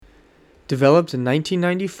Developed in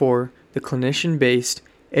 1994, the clinician-based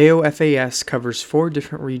AOFAS covers 4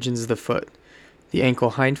 different regions of the foot: the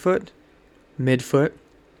ankle hindfoot, midfoot,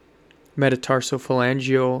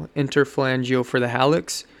 metatarsophalangeal, interphalangeal for the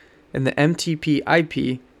hallux, and the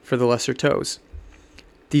MTP-IP for the lesser toes.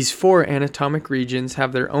 These 4 anatomic regions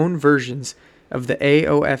have their own versions of the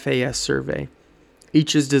AOFAS survey.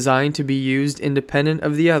 Each is designed to be used independent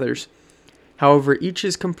of the others. However, each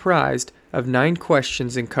is comprised of 9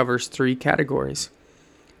 questions and covers 3 categories: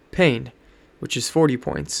 pain, which is 40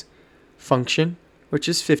 points, function, which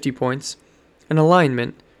is 50 points, and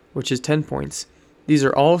alignment, which is 10 points. These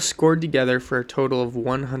are all scored together for a total of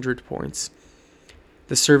 100 points.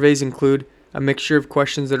 The surveys include a mixture of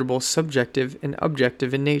questions that are both subjective and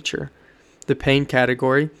objective in nature. The pain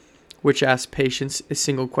category, which asks patients a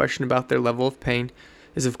single question about their level of pain,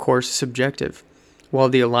 is of course subjective, while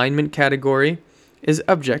the alignment category is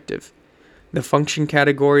objective. The function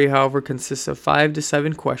category, however, consists of 5 to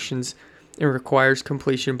 7 questions and requires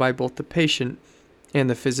completion by both the patient and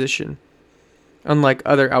the physician. Unlike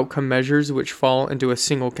other outcome measures which fall into a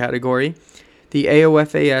single category, the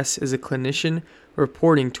AOFAS is a clinician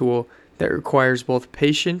reporting tool that requires both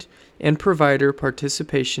patient and provider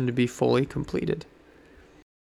participation to be fully completed.